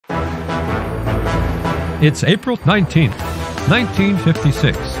It's April 19th,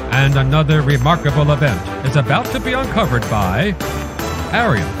 1956, and another remarkable event is about to be uncovered by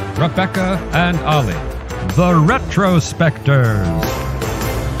Arion, Rebecca, and Olly, the Retrospectors.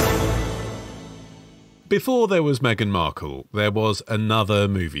 Before there was Meghan Markle, there was another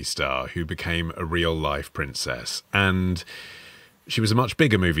movie star who became a real-life princess, and she was a much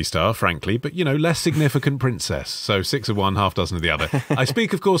bigger movie star, frankly, but, you know, less significant princess. So 6 of one, half dozen of the other. I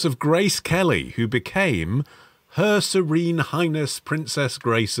speak, of course, of Grace Kelly, who became Her Serene Highness Princess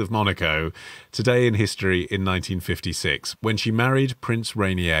Grace of Monaco today in history in 1956, when she married Prince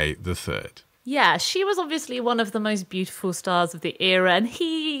Rainier III. Yeah, she was obviously one of the most beautiful stars of the era, and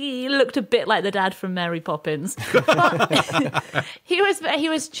he looked a bit like the dad from Mary Poppins. But he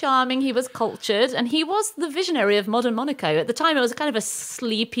was charming, he was cultured, and he was the visionary of modern Monaco. At the time, it was kind of a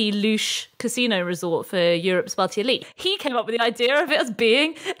sleepy, louche casino resort for Europe's wealthy elite. He came up with the idea of it as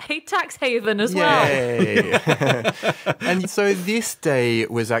being a tax haven as well. And so this day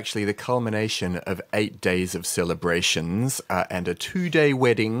was actually the culmination of 8 days of celebrations and a 2-day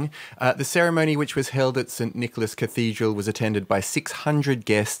wedding. The ceremony, which was held at Saint Nicholas Cathedral, was attended by 600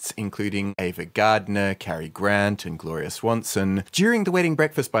 guests, including Ava Gardner, Cary Grant, and Gloria Swanson. During the wedding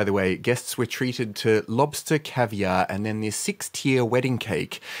breakfast, by the way, guests were treated to lobster, caviar, and then this 6-tier wedding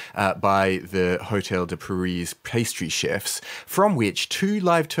cake by the Hotel de Paris pastry chefs, from which 2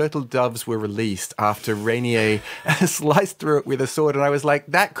 live turtle doves were released after Rainier sliced through it with a sword. And I was like,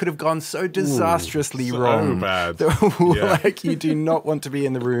 that could have gone so disastrously wrong. So bad. Like, you do not want to be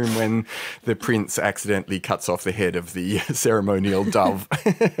in the room when the prince accidentally cuts off the head of the ceremonial dove.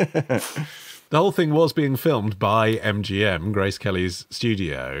 The whole thing was being filmed by MGM, Grace Kelly's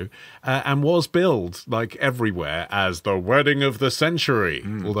studio, and was billed, like, everywhere as the wedding of the century.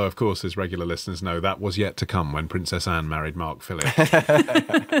 Although, of course, as regular listeners know, that was yet to come when Princess Anne married Mark Phillip.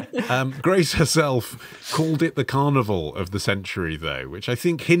 Grace herself called it the carnival of the century, though, which I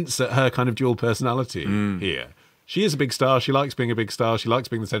think hints at her kind of dual personality here. She is a big star. She likes being a big star. She likes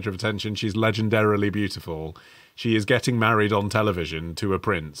being the centre of attention. She's legendarily beautiful. She is getting married on television to a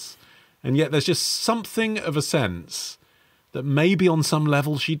prince. And yet there's just something of a sense that maybe on some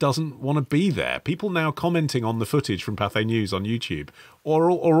level she doesn't want to be there. People now commenting on the footage from Pathé News on YouTube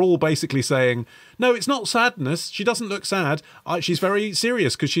are all basically saying, no, it's not sadness. She doesn't look sad. She's very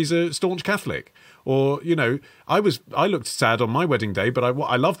serious because she's a staunch Catholic. Or, you know, I looked sad on my wedding day, but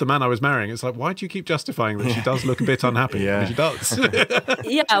I love the man I was marrying. It's like, why do you keep justifying that she does look a bit unhappy? I mean, she does.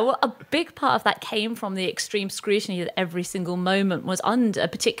 Yeah, well, a big part of that came from the extreme scrutiny that every single moment was under,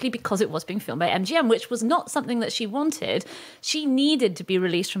 particularly because it was being filmed by MGM, which was not something that she wanted. She needed to be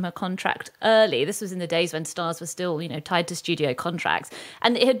released from her contract early. This was in the days when stars were still, you know, tied to studio contracts.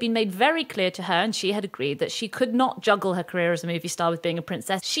 And it had been made very clear to her, and she had agreed, that she could not juggle her career as a movie star with being a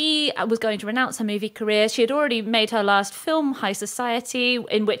princess. She was going to renounce her movie career. She had already made her last film, High Society,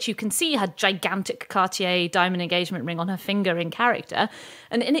 in which you can see her gigantic Cartier diamond engagement ring on her finger in character.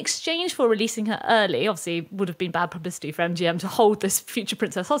 And in exchange for releasing her early, obviously would have been bad publicity for MGM to hold this future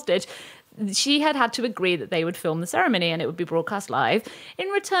princess hostage, she had to agree that they would film the ceremony and it would be broadcast live. In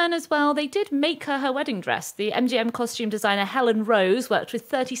return as well, they did make her wedding dress. The MGM costume designer Helen Rose worked with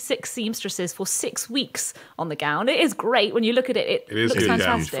 36 seamstresses for 6 weeks on the gown. It is great. When you look at it, it looks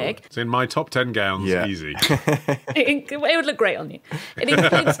fantastic. It's in my top 10 gowns, easy. It would look great on you. It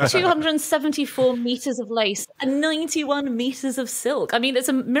includes 274 meters of lace and 91 meters of silk. I mean, it's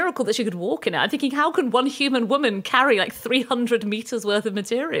a miracle that she could walk in it. I'm thinking, how can one human woman carry like 300 meters worth of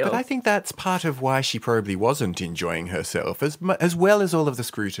material? But I think that's part of why she probably wasn't enjoying herself, as well as all of the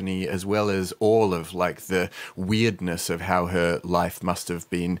scrutiny, as well as all of like the weirdness of how her life must have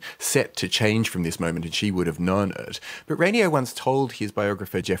been set to change from this moment, and she would have known it. But Rainier once told his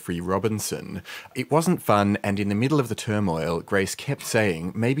biographer Geoffrey Robinson, it wasn't fun, and in the middle of the turmoil, Grace kept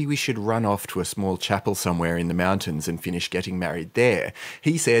saying, maybe we should run off to a small chapel somewhere in the mountains and finish getting married there.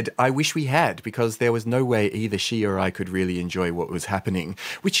 He said, I wish we had, because there was no way either she or I could really enjoy what was happening,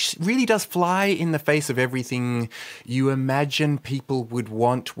 which really does fly in the face of everything you imagine people would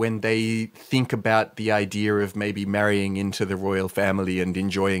want when they think about the idea of maybe marrying into the royal family and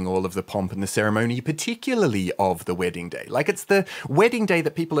enjoying all of the pomp and the ceremony, particularly of the wedding day. Like, it's the wedding day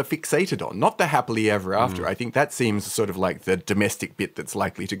that people are fixated on, not the happily ever after. I think that seems sort of like the domestic bit that's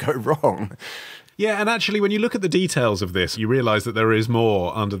likely to go wrong. Yeah, and actually, when you look at the details of this, you realise that there is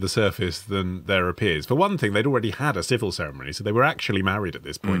more under the surface than there appears. For one thing, they'd already had a civil ceremony, so they were actually married at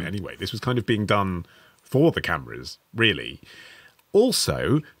this point anyway. This was kind of being done for the cameras, really.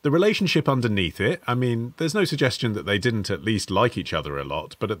 Also, the relationship underneath it, I mean, there's no suggestion that they didn't at least like each other a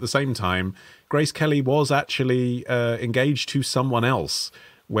lot, but at the same time, Grace Kelly was actually engaged to someone else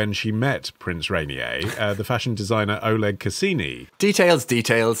when she met Prince Rainier, the fashion designer Oleg Cassini. Details.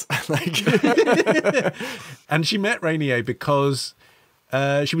 And she met Rainier because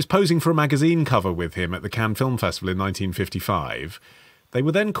she was posing for a magazine cover with him at the Cannes Film Festival in 1955. They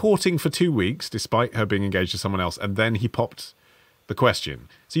were then courting for 2 weeks, despite her being engaged to someone else, and then he popped the question.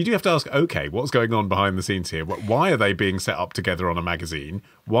 So you do have to ask, okay, what's going on behind the scenes here? Why are they being set up together on a magazine?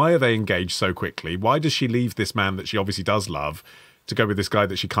 Why are they engaged so quickly? Why does she leave this man that she obviously does love to go with this guy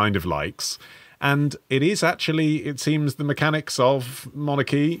that she kind of likes? And it is actually, it seems, the mechanics of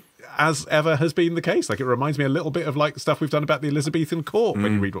monarchy as ever has been the case. Like, it reminds me a little bit of like stuff we've done about the Elizabethan court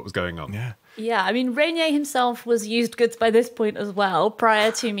when you read what was going on. Yeah, I mean, Rainier himself was used goods by this point as well.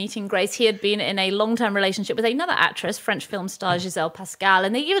 Prior to meeting Grace, he had been in a long-term relationship with another actress, French film star Giselle Pascal,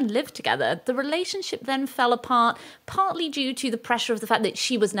 and they even lived together. The relationship then fell apart, partly due to the pressure of the fact that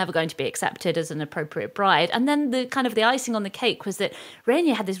she was never going to be accepted as an appropriate bride. And then the kind of the icing on the cake was that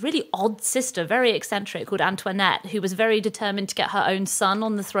Rainier had this really odd sister, very eccentric, called Antoinette, who was very determined to get her own son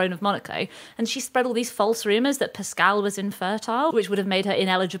on the throne of Monaco. And she spread all these false rumours that Pascal was infertile, which would have made her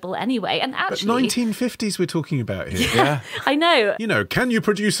ineligible anyway. And actually, 1950s we're talking about here. Yeah. I know. You know, can you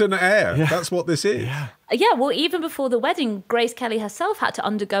produce an heir? Yeah. That's what this is. Yeah, well, even before the wedding, Grace Kelly herself had to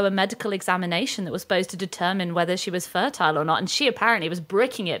undergo a medical examination that was supposed to determine whether she was fertile or not. And she apparently was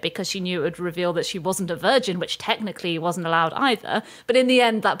bricking it because she knew it would reveal that she wasn't a virgin, which technically wasn't allowed either. But in the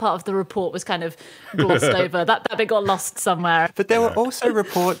end, that part of the report was kind of glossed over. That bit got lost somewhere. But there were also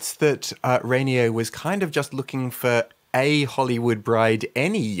reports that Rainier was kind of just looking for a Hollywood bride,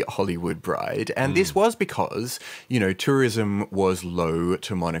 any Hollywood bride. And this was because, you know, tourism was low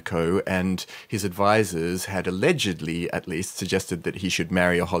to Monaco, and his advisors had allegedly, at least, suggested that he should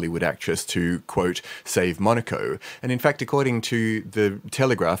marry a Hollywood actress to, quote, save Monaco. And in fact, according to the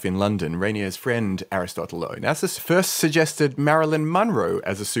Telegraph in London, Rainier's friend Aristotle Onassis first suggested Marilyn Monroe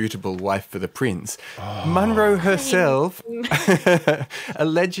as a suitable wife for the prince. Monroe herself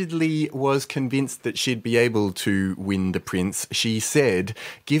allegedly was convinced that she'd be able to win the prince. She said,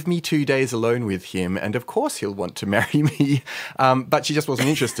 give me 2 days alone with him and of course he'll want to marry me. But she just wasn't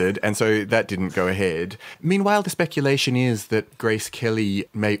interested, and so that didn't go ahead. Meanwhile, the speculation is that Grace Kelly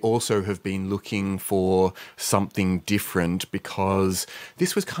may also have been looking for something different, because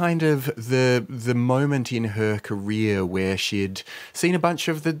this was kind of the moment in her career where she'd seen a bunch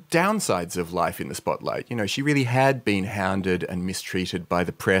of the downsides of life in the spotlight. You know, she really had been hounded and mistreated by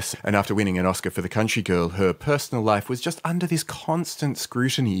the press, and after winning an Oscar for The Country Girl, her personal life was just under this constant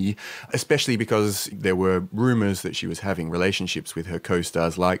scrutiny, especially because there were rumours that she was having relationships with her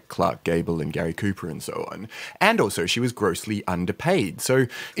co-stars like Clark Gable and Gary Cooper and so on. And also she was grossly underpaid. So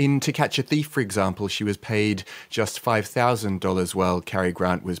in To Catch a Thief, for example, she was paid just $5,000 while Cary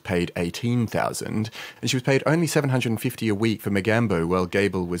Grant was paid $18,000. And she was paid only $750 a week for Mogambo, while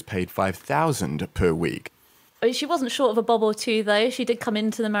Gable was paid $5,000 per week. She wasn't short of a bob or two, though. She did come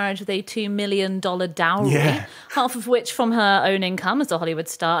into the marriage with a $2 million dowry, half of which from her own income as a Hollywood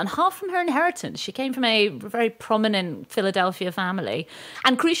star and half from her inheritance. She came from a very prominent Philadelphia family.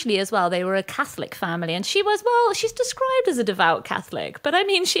 And crucially as well, they were a Catholic family. And she was, well, she's described as a devout Catholic. But I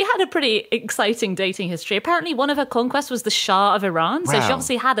mean, she had a pretty exciting dating history. Apparently one of her conquests was the Shah of Iran. So she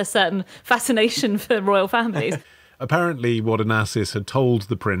obviously had a certain fascination for royal families. Apparently what Onassis had told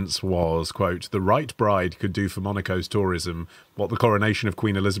the prince was, quote, the right bride could do for Monaco's tourism what the coronation of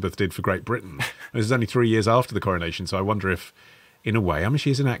Queen Elizabeth did for Great Britain. This is only 3 years after the coronation, so I wonder if, in a way, I mean,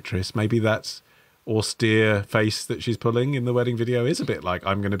 she's an actress, maybe that austere face that she's pulling in the wedding video is a bit like,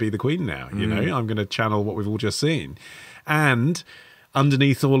 I'm going to be the queen now, you know, I'm going to channel what we've all just seen. And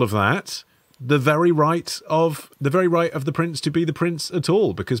underneath all of that, the very right of the prince to be the prince at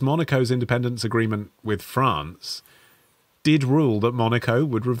all, because Monaco's independence agreement with France did rule that Monaco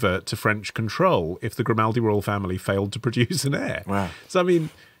would revert to French control if the Grimaldi royal family failed to produce an heir. Wow. So, I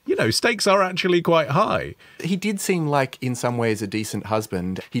mean, you know, stakes are actually quite high. He did seem like, in some ways, a decent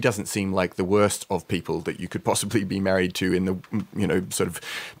husband. He doesn't seem like the worst of people that you could possibly be married to in the, you know, sort of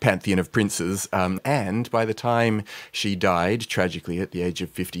pantheon of princes. And by the time she died, tragically, at the age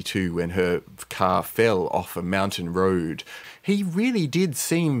of 52, when her car fell off a mountain road, he really did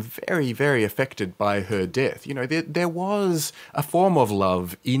seem very, very affected by her death. You know, there was a form of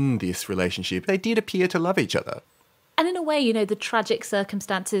love in this relationship. They did appear to love each other. And in a way, you know, the tragic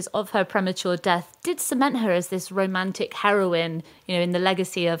circumstances of her premature death did cement her as this romantic heroine, you know, in the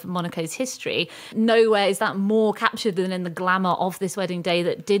legacy of Monaco's history. Nowhere is that more captured than in the glamour of this wedding day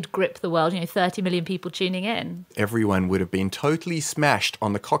that did grip the world, you know, 30 million people tuning in. Everyone would have been totally smashed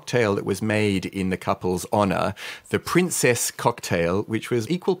on the cocktail that was made in the couple's honour, the Princess cocktail, which was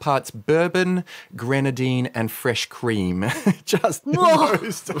equal parts bourbon, grenadine and fresh cream. Just the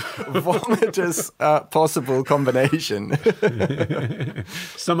most vomitous possible combination.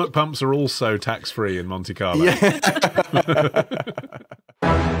 Stomach pumps are also tax-free in Monte Carlo. Yeah.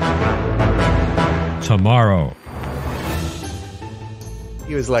 Tomorrow.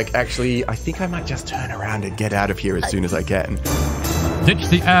 He was like, actually, I think I might just turn around and get out of here as soon as I can. Ditch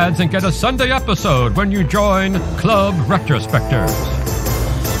the ads and get a Sunday episode when you join Club Retrospectors.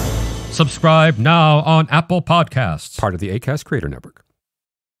 Subscribe now on Apple Podcasts. Part of the Acast Creator Network.